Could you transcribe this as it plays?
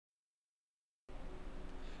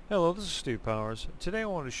Hello, this is Steve Powers. Today I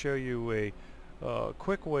want to show you a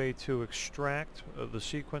quick way to extract the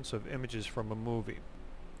sequence of images from a movie.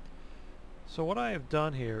 So what I have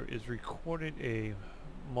done here is recorded a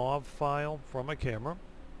MOV file from my camera,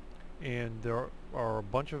 and there are a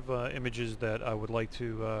bunch of images that I would like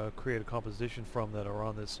to create a composition from that are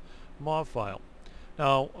on this MOV file.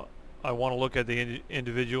 Now I want to look at the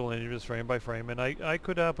individual images frame by frame, and I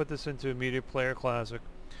could put this into Media Player Classic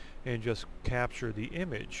and just capture the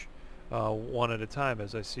image one at a time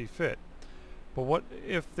as I see fit. But what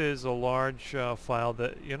if there's a large file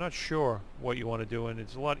that you're not sure what you want to do, and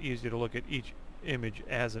it's a lot easier to look at each image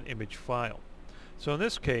as an image file. So in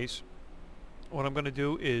this case, what I'm going to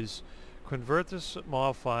do is convert this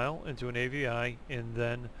MOV file into an AVI and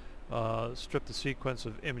then strip the sequence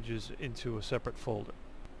of images into a separate folder.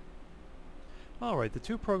 Alright, the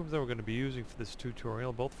two programs that we're going to be using for this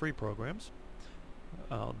tutorial are both free programs.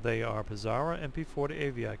 They are Pazera MP4 to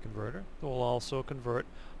AVI converter. They will also convert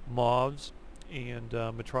MOVs and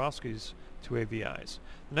Metroskis to AVIs.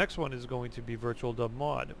 The next one is going to be Virtual Dub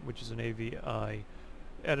Mod, which is an AVI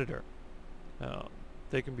editor.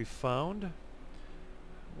 They can be found,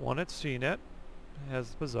 one at CNET,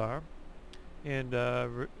 has Pazera, and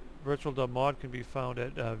Virtual Dub Mod can be found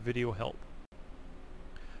at Video Help.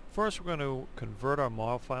 First, we're going to convert our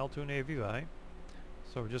MOV file to an AVI.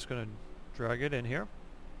 So we're just going to drag it in here.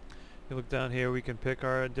 You look down here, we can pick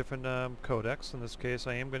our different codecs. In this case,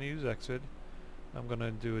 I am going to use Xvid. I'm going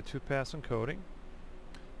to do a 2-pass encoding.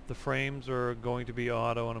 The frames are going to be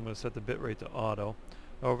auto, and I'm going to set the bitrate to auto.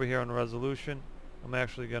 Over here on resolution, I'm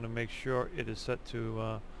actually going to make sure it is set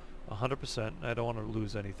to 100%. I don't want to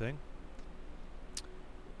lose anything.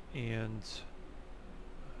 And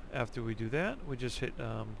after we do that, we just hit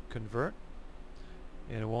convert,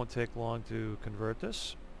 and it won't take long to convert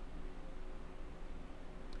this.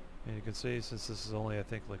 And you can see, since this is only, I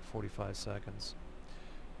think, like 45 seconds,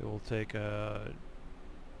 it will take,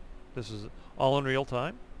 this is all in real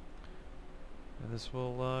time, and this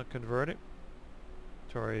will convert it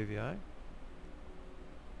to our AVI.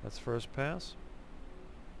 That's first pass,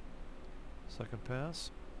 second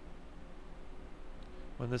pass.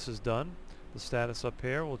 When this is done, the status up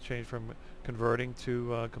here will change from converting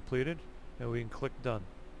to completed, and we can click done,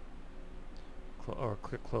 or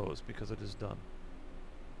click close, because it is done.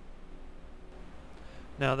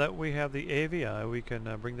 Now that we have the AVI, we can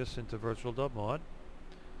bring this into Virtual Dub Mod.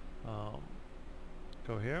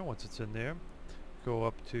 Go here. Once it's in there, go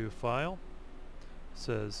up to File. It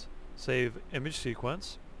says Save Image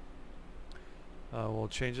Sequence. We'll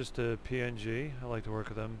change this to PNG. I like to work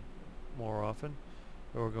with them more often.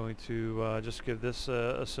 We're going to just give this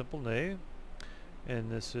a simple name,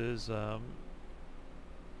 and this is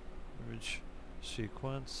image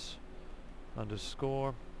sequence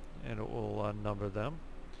underscore, and it will number them.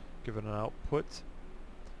 Give it an output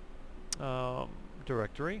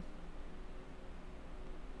directory.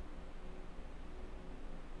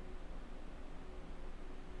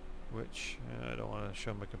 Which I don't want to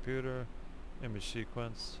show my computer. Image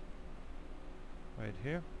sequence right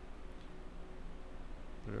here.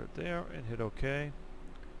 Put it there and hit OK.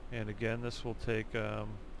 And again, this will take a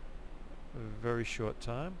very short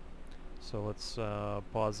time. So let's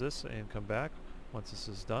pause this and come back once this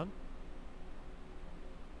is done.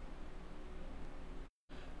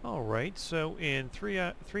 Alright, so in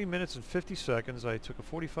 3 minutes and 50 seconds, I took a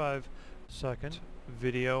 45-second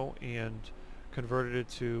video and converted it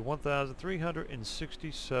to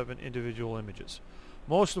 1,367 individual images,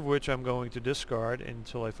 most of which I'm going to discard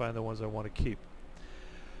until I find the ones I want to keep.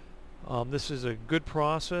 This is a good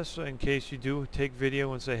process in case you do take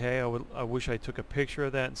video and say, hey, I wish I took a picture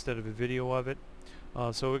of that instead of a video of it.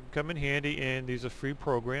 So it can come in handy, and these are free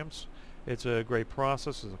programs. It's a great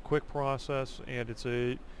process, it's a quick process, and it's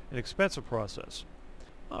an expensive process.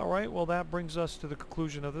 Alright, well, that brings us to the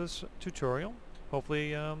conclusion of this tutorial.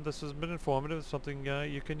 Hopefully this has been informative, something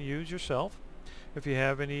you can use yourself. If you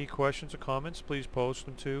have any questions or comments, please post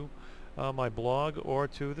them to my blog or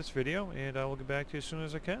to this video, and I will get back to you as soon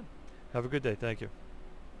as I can. Have a good day. Thank you.